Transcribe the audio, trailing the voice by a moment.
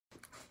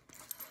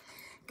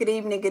Good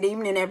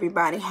evening,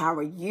 everybody. How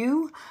are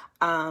you?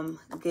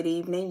 Good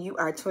evening. You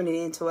are tuning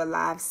into a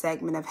live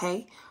segment of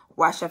Hey,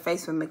 Wash Your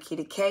Face with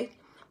Makita K.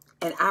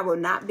 And I will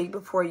not be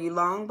before you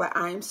long, but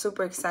I am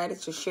super excited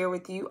to share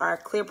with you our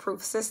clear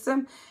proof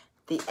system,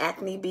 the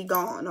Acne Be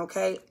Gone,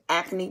 okay?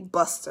 Acne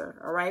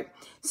Buster, all right?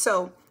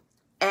 So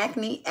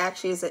acne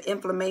actually is an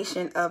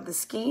inflammation of the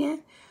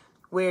skin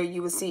where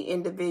you will see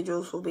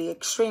individuals will be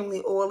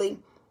extremely oily,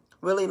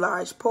 really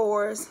large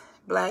pores,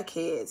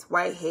 blackheads,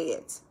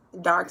 whiteheads,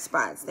 dark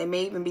spots. They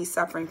may even be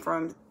suffering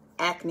from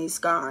acne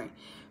scarring,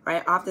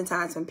 right?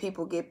 Oftentimes when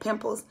people get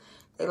pimples,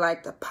 they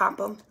like to pop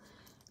them.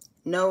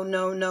 No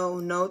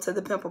to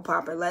the pimple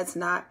popper. Let's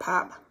not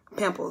pop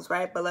pimples,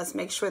 right? But let's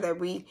make sure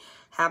that we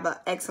have an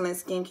excellent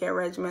skincare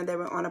regimen, that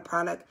we're on a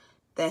product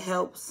that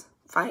helps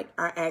fight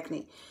our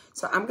acne.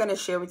 So I'm going to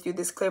share with you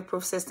this clear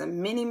proof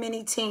system.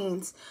 Many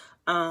teens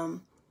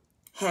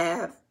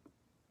have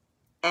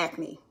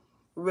acne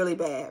really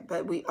bad,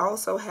 but we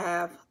also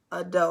have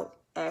adult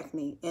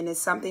acne, and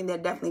it's something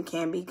that definitely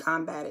can be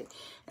combated.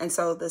 And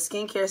so the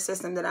skincare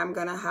system that I'm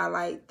going to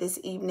highlight this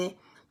evening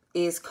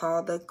is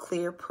called the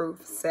Clear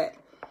Proof set.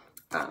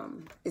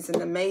 It's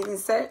an amazing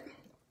set.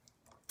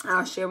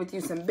 I'll share with you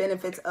some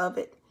benefits of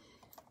it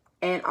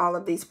and all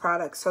of these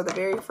products. So the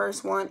very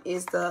first one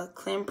is the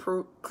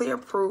Clear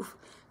Proof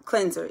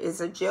cleanser. It's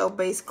a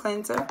gel-based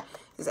cleanser.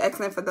 It's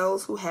excellent for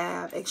those who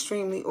have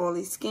extremely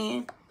oily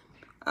skin.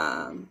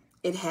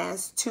 It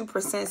has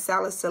 2%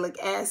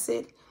 salicylic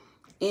acid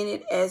in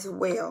it as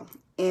well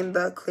in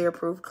the Clear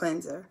Proof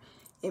cleanser.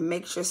 It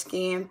makes your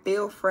skin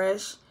feel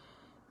fresh.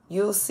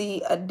 You'll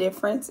see a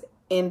difference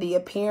in the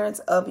appearance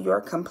of your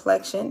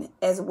complexion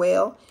as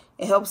well.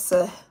 It helps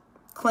to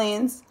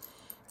cleanse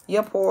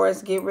your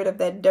pores, get rid of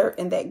that dirt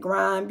and that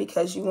grime,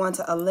 because you want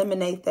to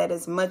eliminate that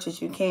as much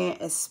as you can,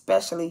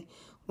 especially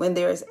when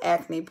there is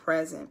acne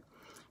present.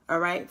 All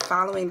right,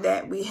 following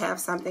that, we have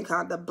something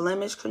called the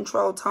Blemish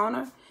Control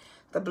Toner.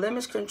 The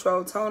Blemish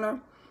Control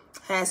Toner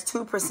has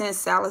 2%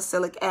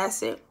 salicylic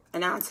acid,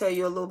 and I'll tell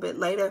you a little bit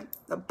later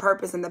the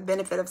purpose and the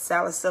benefit of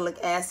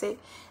salicylic acid.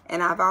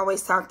 And I've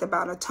always talked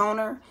about a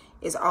toner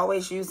is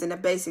always used in a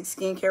basic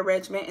skincare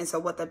regimen. And so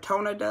what the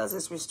toner does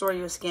is restore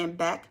your skin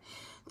back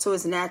to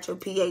its natural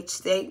pH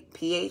state,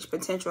 pH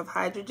potential of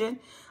hydrogen.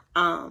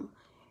 And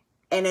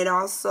it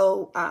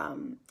also,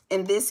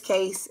 in this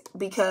case,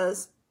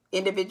 because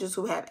individuals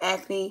who have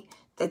acne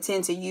that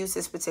tend to use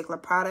this particular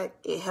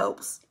product, it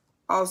helps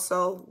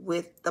also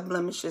with the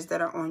blemishes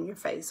that are on your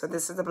face. So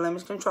this is the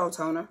Blemish Control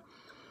Toner.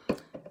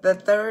 The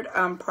third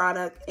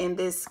product in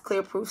this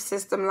Clear Proof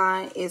system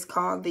line is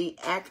called the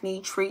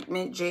Acne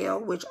Treatment Gel,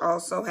 which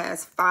also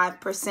has 5%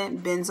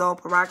 benzoyl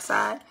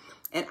peroxide.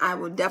 And I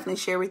will definitely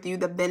share with you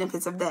the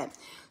benefits of that.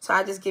 So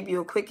I'll just give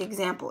you a quick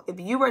example. If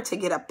you were to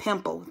get a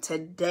pimple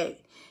today,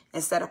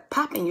 instead of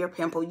popping your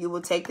pimple, you will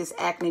take this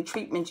Acne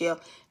Treatment Gel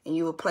and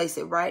you will place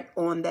it right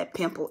on that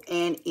pimple,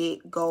 and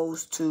it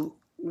goes to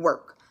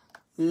work.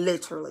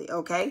 Literally,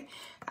 okay?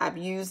 I've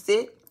used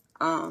it.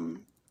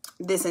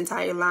 This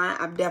entire line,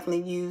 I've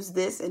definitely used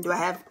this. And do I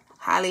have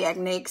highly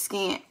acneic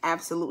skin?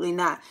 Absolutely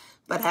not.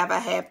 But have I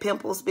had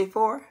pimples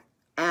before?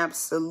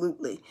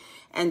 Absolutely.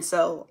 And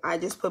so I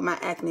just put my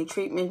Acne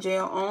Treatment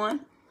Gel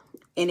on,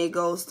 and it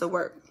goes to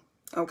work,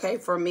 okay,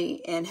 for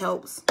me, and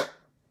helps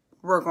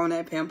work on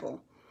that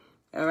pimple.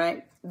 All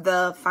right.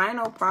 The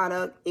final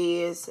product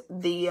is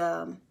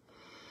the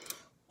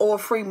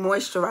oil-free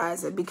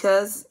moisturizer,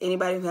 because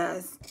anybody who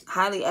has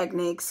highly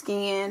acneic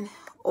skin,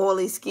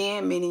 oily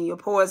skin, meaning your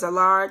pores are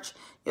large,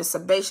 your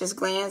sebaceous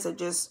glands are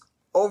just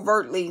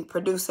overtly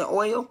producing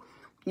oil,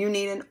 you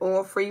need an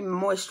oil-free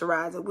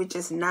moisturizer, which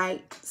is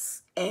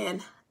nice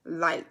and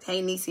light.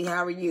 Hey, Nisi,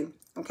 how are you?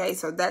 Okay,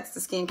 so that's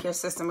the skincare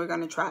system we're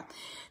going to try.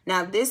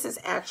 Now, this is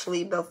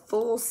actually the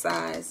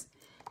full-size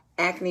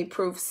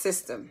acne-proof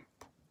system.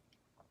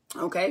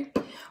 Okay,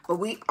 but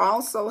we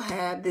also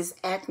have this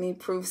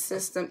acne-proof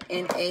system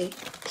in a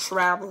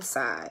travel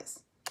size.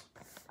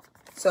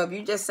 So if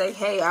you just say,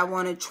 hey, I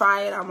want to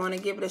try it, I want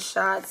to give it a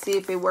shot, see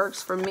if it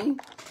works for me,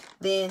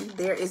 then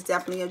there is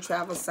definitely a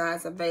travel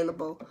size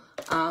available.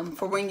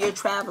 For when you're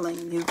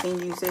traveling, you can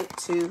use it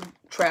to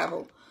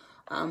travel.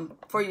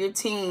 For your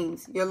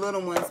teens, your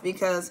little ones,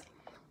 because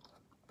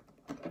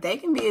they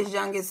can be as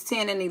young as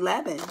 10 and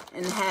 11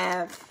 and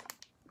have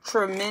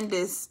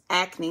tremendous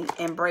acne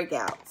and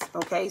breakouts.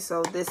 Okay,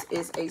 so this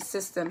is a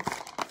system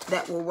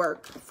that will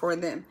work for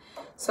them.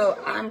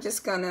 So I'm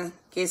just gonna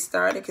get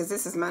started, because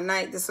this is my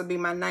night. This will be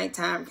my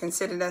nighttime,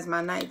 considered as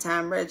my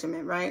nighttime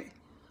regimen, right?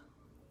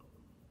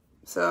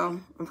 So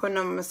I'm putting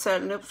on my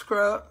satin lip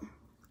scrub,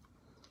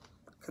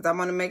 because I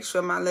want to make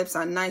sure my lips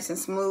are nice and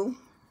smooth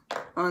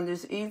on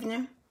this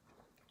evening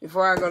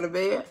before I go to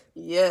bed.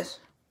 Yes,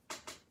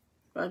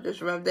 I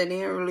just rub that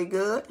in really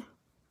good.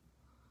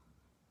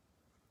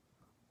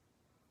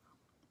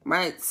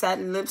 My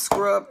satin lip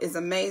scrub is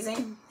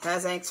amazing.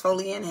 Has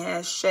exfoliant,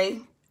 has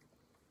shea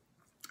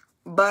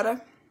butter,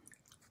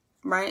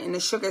 right? And the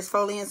sugar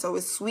exfoliant, so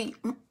it's sweet.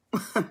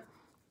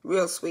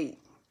 Real sweet.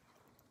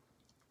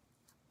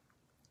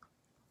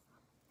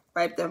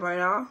 Wipe that right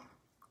off.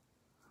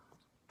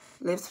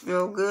 Lips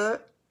feel good.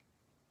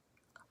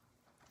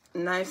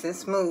 Nice and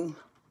smooth.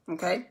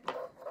 Okay.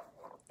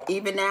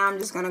 Even now, I'm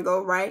just going to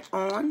go right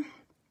on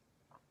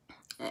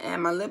and add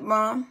my lip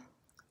balm.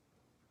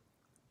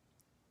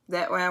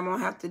 That way I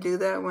won't have to do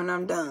that when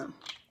I'm done.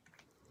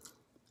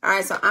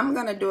 Alright, so I'm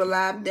going to do a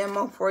live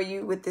demo for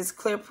you with this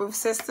Clear Proof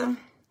system.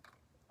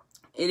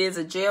 It is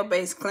a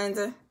gel-based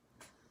cleanser.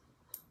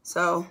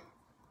 So,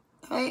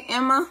 hey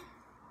Emma,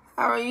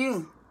 how are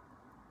you?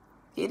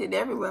 Get it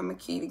everywhere,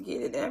 Makita.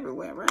 Get it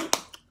everywhere, right?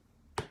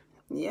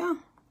 Yeah.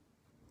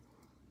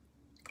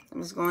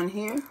 I'm just going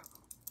here.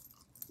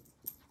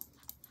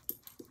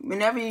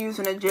 Whenever you're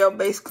using a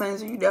gel-based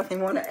cleanser, you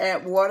definitely want to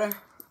add water.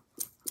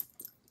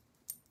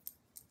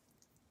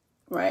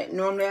 Right?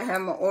 Normally I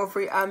have my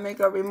oil-free eye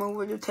makeup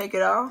remover to take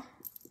it off,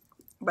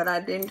 but I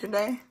didn't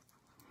today.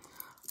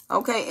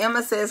 Okay,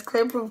 Emma says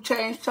Clear Proof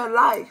changed her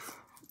life.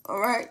 All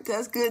right,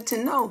 that's good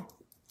to know.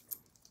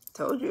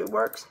 Told you it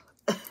works.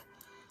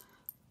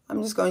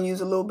 I'm just going to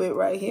use a little bit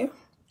right here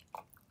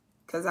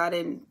because I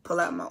didn't pull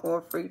out my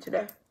oil-free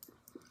today.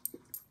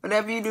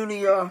 Whatever you do to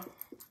your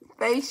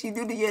face, you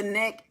do to your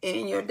neck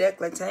and your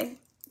décolleté.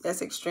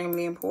 That's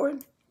extremely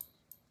important.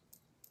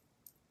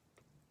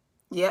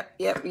 Yep.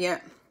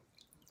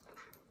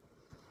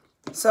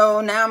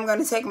 So now I'm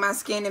going to take my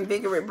Skin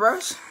Invigorate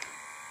brush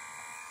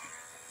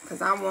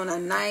because I want a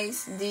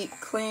nice deep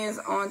cleanse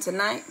on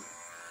tonight.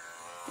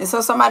 And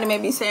so somebody may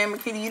be saying,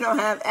 Makita, you don't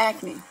have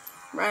acne,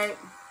 right?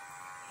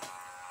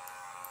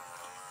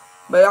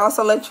 But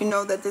also let you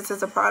know that this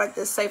is a product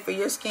that's safe for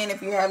your skin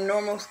if you have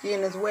normal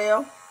skin as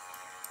well.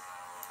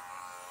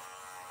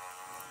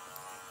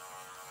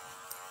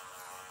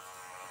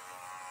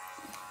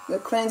 The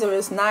cleanser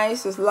is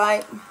nice, it's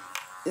light,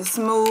 it's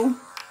smooth.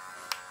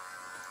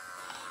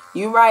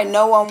 You're right,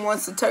 no one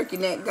wants a turkey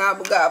neck,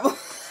 gobble gobble.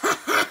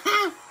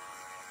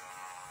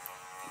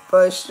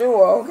 For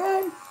sure,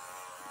 okay?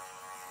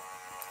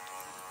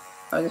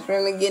 I'm just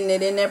really getting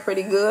it in there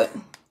pretty good.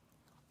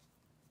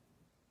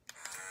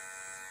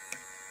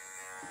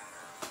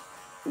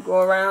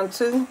 Go around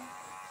too.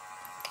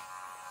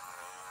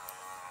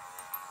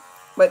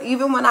 But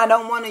even when I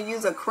don't want to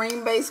use a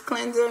cream-based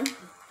cleanser,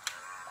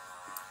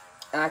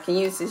 I can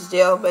use this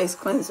gel-based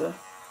cleanser.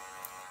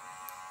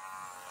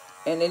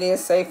 And it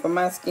is safe for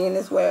my skin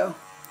as well.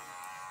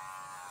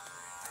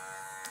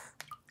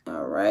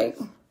 All right.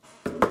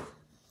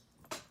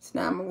 So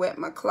now I'm going to wet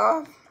my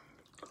cloth.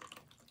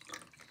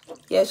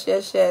 Yes.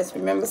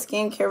 Remember,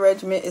 skincare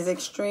regimen is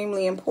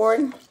extremely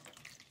important.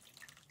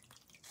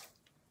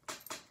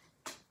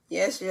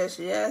 Yes.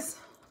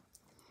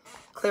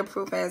 Clear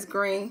Proof has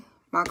green.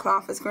 My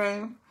cloth is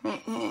green.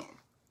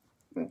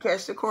 You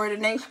catch the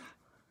coordination.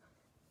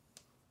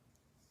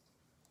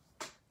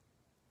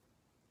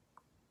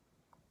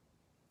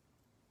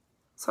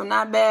 So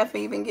not bad for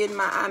even getting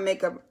my eye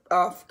makeup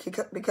off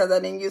because I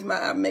didn't use my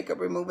eye makeup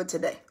remover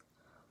today.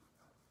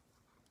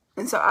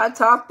 And so I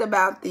talked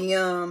about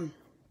the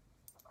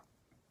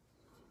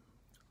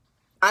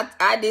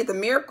I did the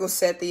Miracle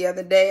Set the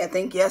other day, I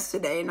think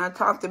yesterday, and I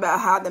talked about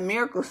how the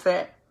Miracle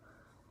Set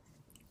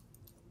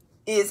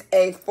is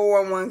a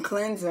 4-in-1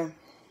 cleanser.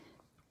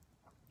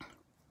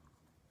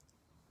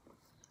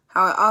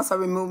 How I also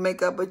remove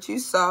makeup, but you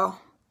saw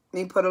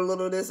me put a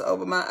little of this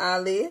over my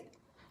eyelid,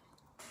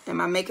 and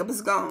my makeup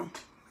is gone.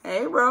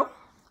 Hey, bro.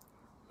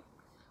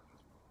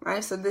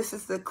 Right, so this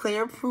is the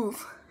Clear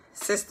Proof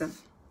system.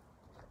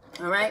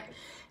 All right.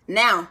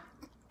 Now,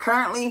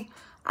 currently,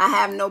 I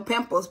have no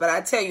pimples, but I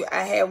tell you,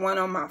 I had one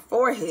on my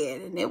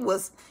forehead, and it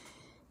was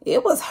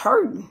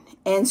hurting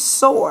and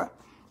sore,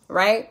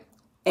 right?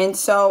 And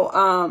so,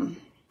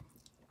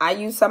 I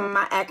used some of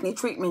my acne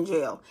treatment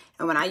gel,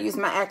 and when I used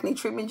my acne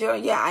treatment gel,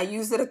 yeah, I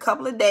used it a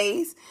couple of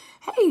days.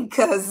 Hey,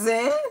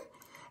 cousin,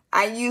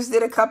 I used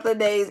it a couple of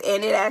days,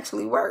 and it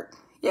actually worked.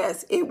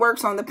 Yes, it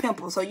works on the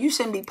pimples, so you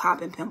shouldn't be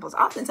popping pimples.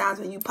 Oftentimes,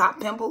 when you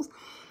pop pimples,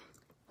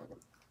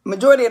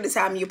 majority of the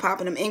time you're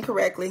popping them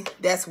incorrectly.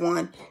 That's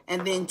one.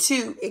 And then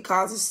two, it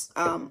causes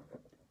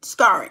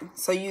scarring.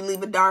 So you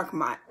leave a dark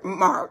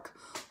mark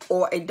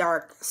or a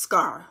dark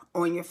scar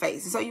on your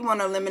face. And so you want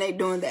to eliminate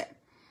doing that.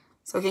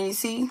 So can you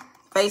see?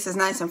 Face is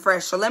nice and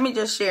fresh. So let me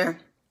just share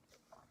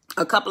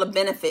a couple of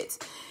benefits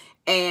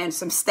and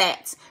some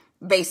stats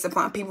based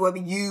upon people who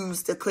have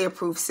used the Clear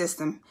Proof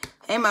system.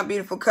 Hey, my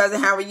beautiful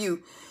cousin, how are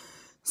you?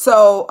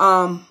 So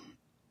out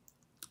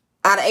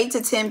of 8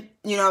 to 10,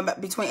 you know,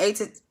 between 8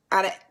 to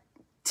out of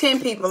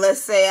 10 people,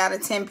 let's say out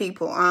of 10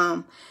 people,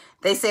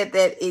 they said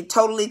that it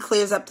totally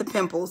clears up the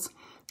pimples.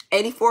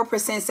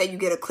 84% say you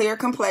get a clear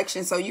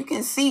complexion. So you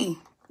can see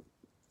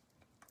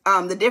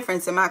the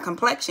difference in my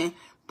complexion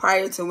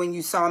prior to when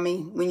you saw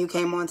me, when you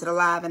came onto the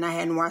live and I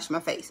hadn't washed my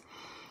face.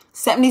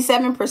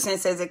 77%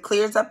 says it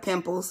clears up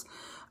pimples.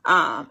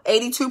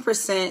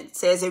 82%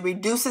 says it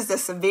reduces the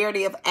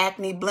severity of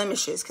acne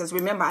blemishes. Because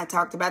remember, I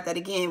talked about that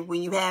again.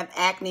 When you have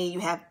acne,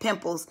 you have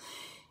pimples.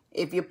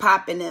 If you're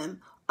popping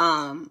them,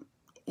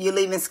 you're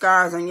leaving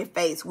scars on your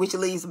face, which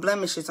leaves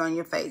blemishes on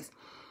your face.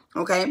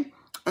 Okay.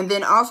 And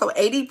then also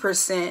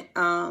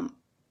 80%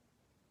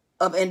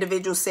 of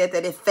individuals said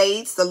that it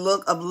fades the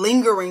look of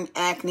lingering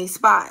acne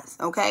spots,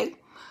 okay?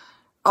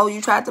 Oh,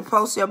 you tried to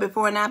post your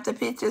before and after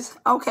pictures?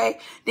 Okay.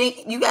 Then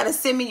you got to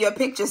send me your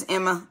pictures,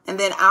 Emma, and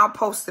then I'll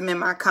post them in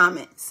my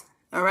comments,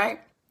 all right?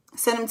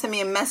 Send them to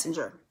me in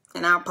Messenger,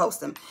 and I'll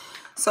post them.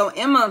 So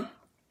Emma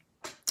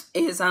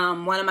is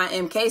one of my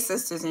MK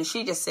sisters, and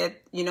she just said,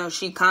 you know,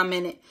 she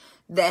commented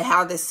that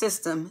how this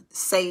system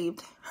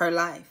saved her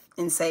life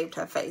and saved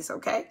her face,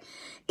 okay?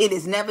 It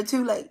is never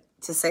too late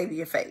to save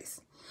your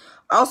face.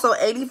 Also,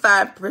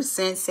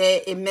 85%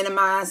 said it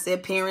minimized the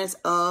appearance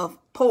of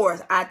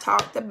pores. I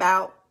talked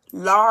about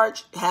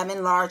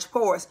having large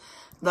pores.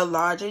 The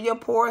larger your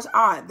pores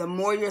are, the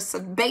more your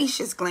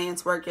sebaceous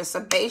glands work. Your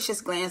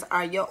sebaceous glands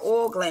are your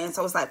oil glands.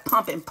 So it's like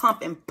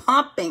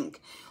pumping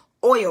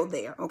oil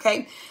there,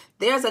 okay?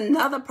 There's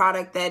another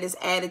product that is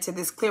added to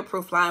this Clear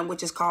Proof line,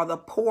 which is called the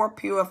Pore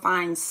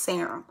Purifying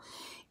Serum.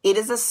 It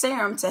is a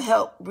serum to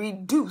help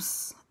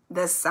reduce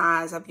the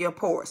size of your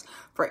pores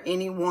for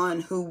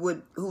anyone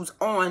who's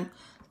on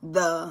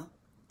the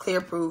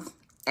Clear Proof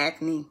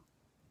acne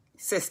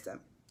system,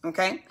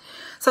 okay?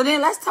 So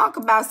then let's talk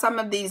about some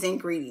of these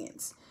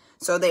ingredients.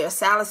 So there's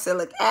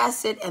salicylic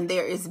acid and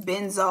there is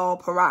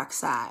benzoyl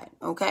peroxide,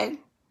 okay?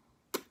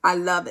 I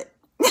love it.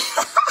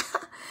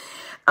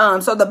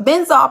 So the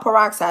benzoyl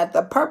peroxide,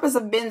 the purpose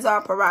of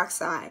benzoyl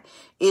peroxide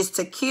is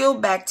to kill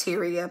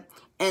bacteria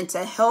and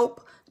to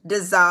help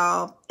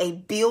dissolve a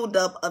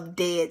buildup of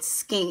dead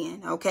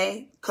skin,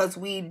 okay? Because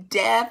we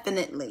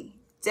definitely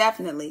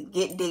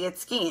get dead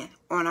skin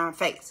on our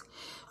face,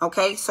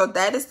 okay? So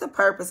that is the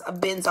purpose of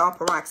benzoyl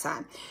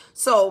peroxide.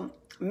 So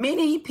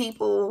many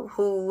people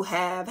who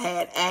have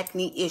had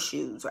acne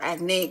issues or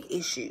acneic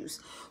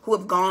issues who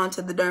have gone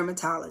to the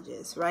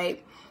dermatologist,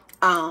 right?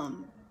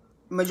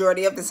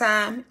 Majority of the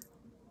time,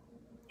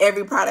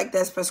 every product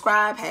that's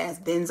prescribed has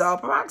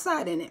benzoyl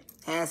peroxide in it,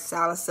 has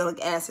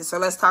salicylic acid. So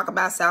let's talk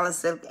about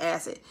salicylic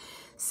acid.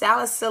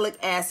 Salicylic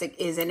acid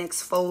is an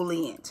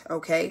exfoliant,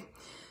 okay?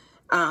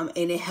 And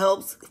it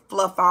helps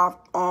fluff off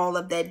all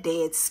of that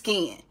dead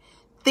skin.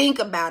 Think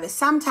about it.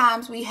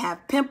 Sometimes we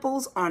have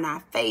pimples on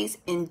our face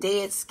and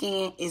dead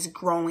skin is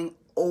growing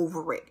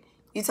over it.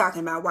 You're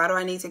talking about, why do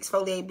I need to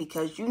exfoliate?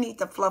 Because you need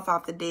to fluff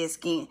off the dead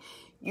skin.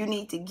 You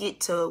need to get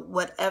to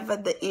whatever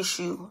the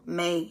issue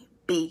may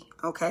be,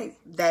 okay,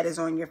 that is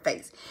on your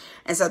face.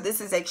 And so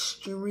this is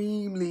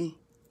extremely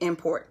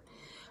important,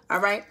 all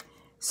right?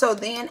 So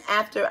then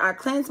after I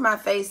cleanse my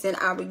face, then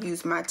I would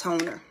use my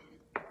toner,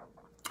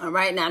 all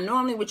right? Now,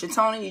 normally with your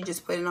toner, you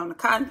just put it on a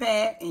cotton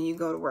pad and you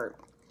go to work,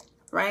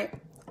 right?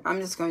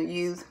 I'm just going to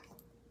use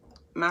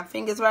my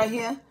fingers right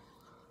here.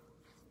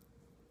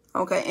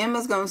 Okay,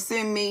 Emma's going to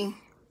send me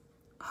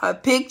her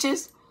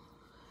pictures.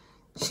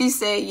 She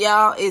said,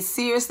 y'all, it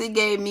seriously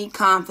gave me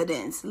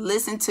confidence.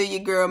 Listen to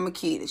your girl,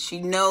 Makita. She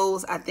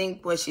knows, I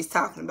think, what she's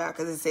talking about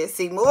because it says,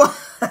 see more.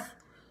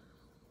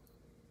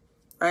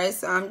 Right,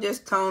 so I'm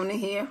just toning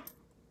here.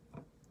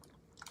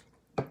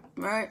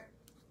 Right.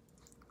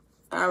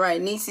 All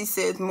right, Nisi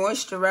says,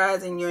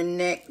 moisturizing your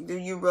neck. Do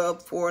you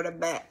rub forward or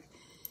back?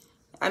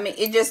 I mean,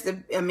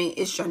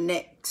 it's your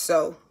neck.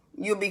 So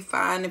you'll be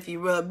fine if you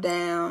rub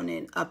down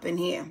and up in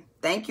here.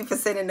 Thank you for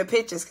sending the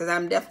pictures because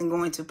I'm definitely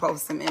going to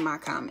post them in my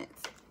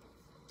comments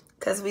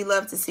because we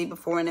love to see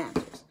before and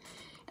afters.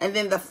 And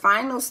then the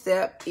final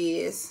step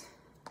is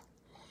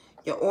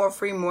your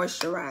oil-free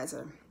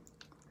moisturizer.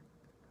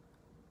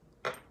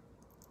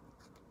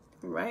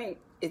 Right?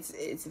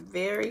 It's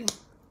very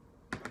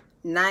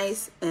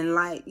nice and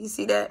light. You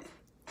see that?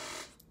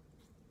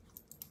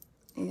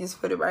 You just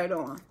put it right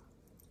on.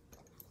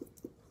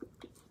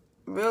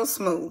 Real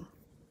smooth.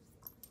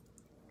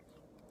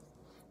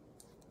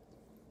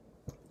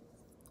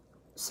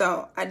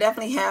 So I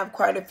definitely have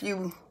quite a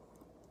few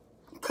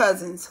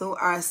cousins who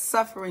are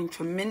suffering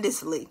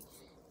tremendously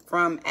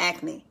from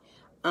acne.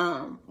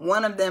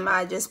 One of them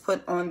I just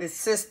put on this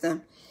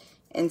system.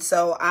 And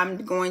so I'm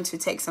going to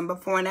take some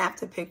before and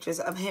after pictures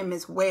of him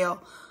as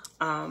well.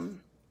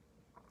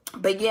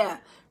 But yeah,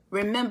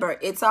 remember,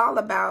 it's all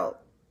about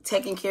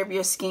taking care of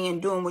your skin,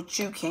 doing what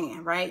you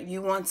can, right?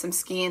 You want some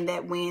skin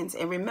that wins.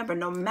 And remember,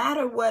 no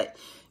matter what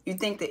you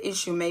think the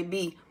issue may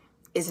be,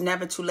 it's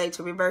never too late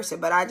to reverse it.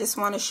 But I just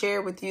want to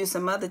share with you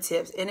some other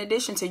tips. In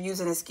addition to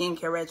using a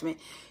skincare regimen,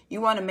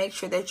 you want to make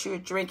sure that you're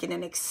drinking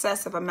an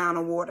excessive amount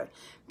of water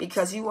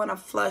because you want to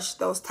flush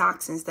those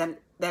toxins that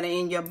are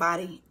in your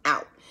body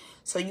out.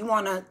 So you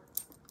want to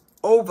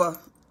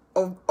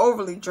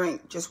overly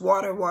drink just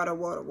water,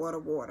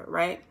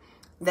 right?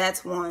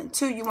 That's 1.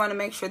 2, you want to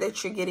make sure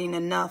that you're getting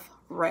enough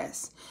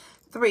rest.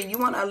 3, you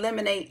want to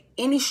eliminate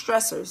any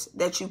stressors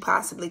that you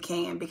possibly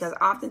can because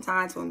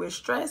oftentimes when we're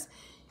stressed,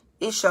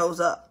 it shows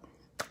up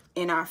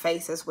in our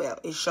face as well.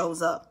 It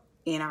shows up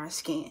in our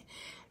skin.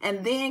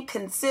 And then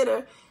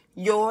consider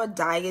your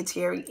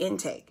dietary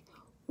intake.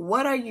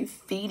 What are you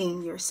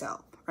feeding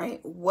yourself, right?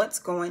 What's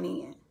going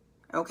in,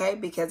 okay?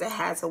 Because it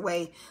has a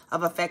way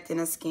of affecting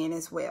the skin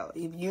as well.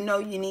 If you know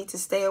you need to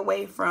stay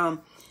away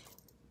from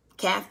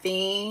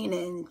caffeine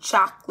and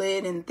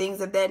chocolate and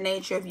things of that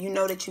nature, if you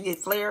know that you get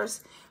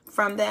flares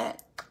from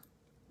that,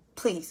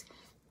 please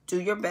do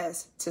your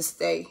best to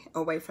stay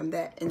away from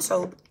that. And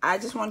so I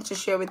just wanted to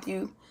share with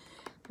you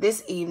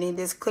this evening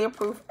this Clear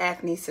Proof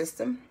Acne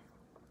System.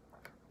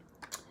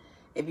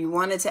 If you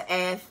wanted to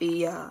add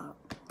the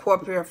pore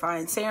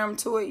purifying serum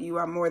to it, you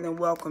are more than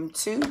welcome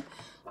to.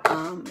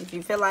 If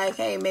you feel like,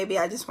 hey, maybe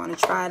I just want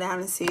to try it out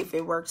and see if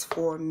it works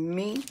for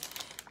me,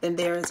 then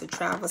there is a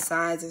travel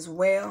size as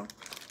well.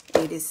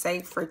 It is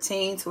safe for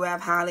teens who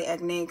have highly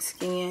acneic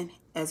skin,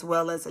 as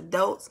well as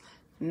adults,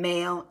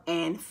 male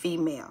and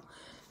female.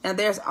 Now,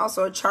 there's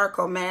also a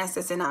charcoal mask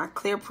that's in our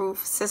Clear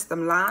Proof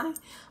system line,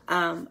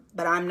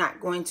 but I'm not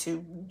going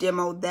to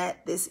demo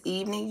that this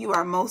evening. You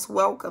are most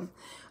welcome.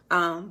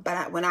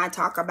 But when I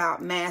talk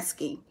about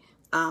masking,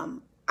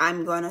 I'm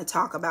going to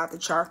talk about the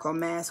charcoal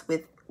mask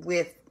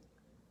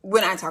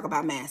when I talk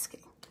about masking.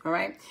 All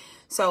right.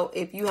 So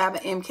if you have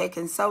an MK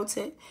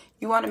consultant,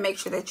 you want to make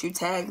sure that you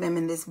tag them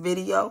in this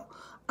video.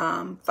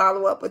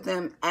 Follow up with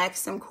them,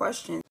 ask them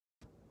questions.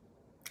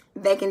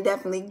 They can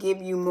definitely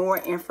give you more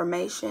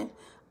information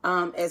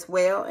as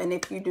well. And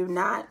if you do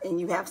not,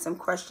 and you have some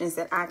questions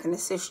that I can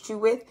assist you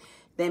with,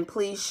 then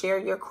please share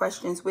your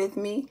questions with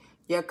me,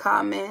 your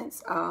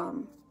comments.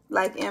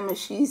 Like Emma,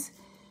 she's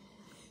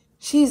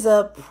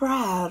a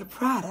proud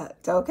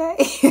product,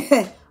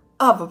 okay?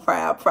 Of a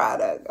proud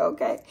product,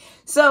 okay?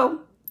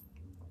 So,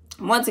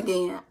 once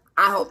again,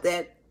 I hope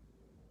that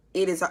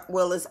it is,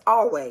 well, it's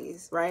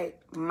always, right,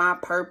 my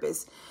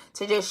purpose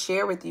to just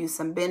share with you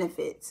some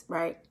benefits,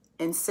 right,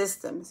 and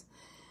systems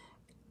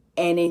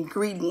and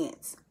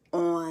ingredients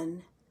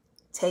on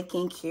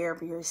taking care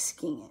of your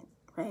skin,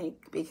 right?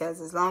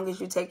 Because as long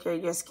as you take care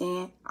of your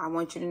skin, I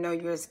want you to know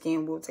your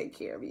skin will take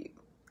care of you.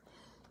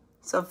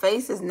 So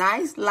face is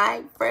nice,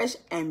 light, fresh,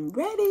 and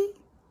ready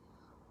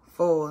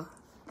for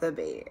the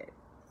bed.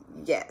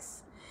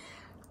 Yes.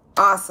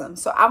 Awesome.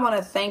 So I want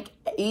to thank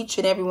each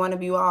and every one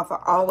of you all for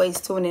always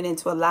tuning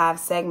into a live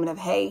segment of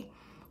Hey,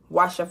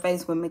 Wash Your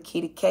Face with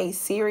Makita K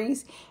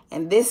series.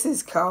 And this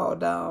is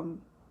called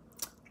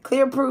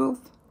Clear Proof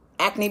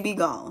Acne Be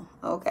Gone.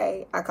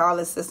 Okay. I call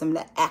this system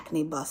the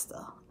Acne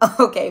Buster.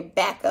 Okay.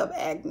 Backup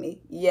acne.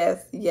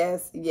 Yes,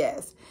 yes,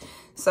 yes.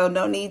 So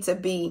no need to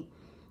be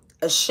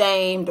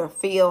ashamed or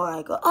feel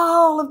like, oh,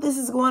 all of this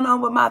is going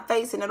on with my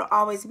face and it'll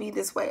always be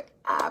this way.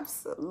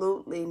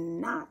 Absolutely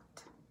not.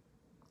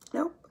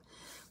 Nope.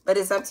 But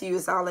it's up to you.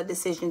 It's all a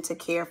decision to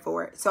care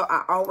for it. So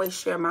I always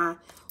share my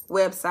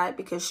website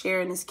because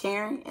sharing is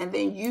caring. And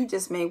then you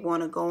just may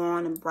want to go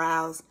on and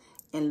browse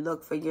and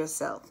look for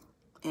yourself.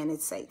 And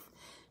it's safe.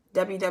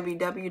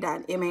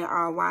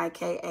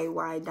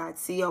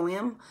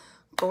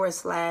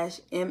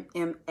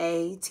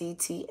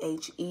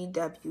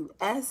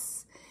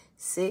 www.marykay.com/MMATTHEWS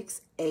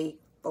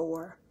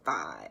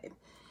 6845.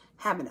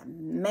 Have an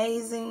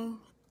amazing,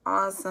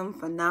 awesome,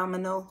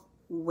 phenomenal,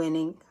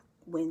 winning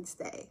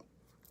Wednesday.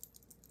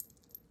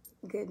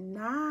 Good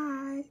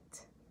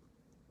night.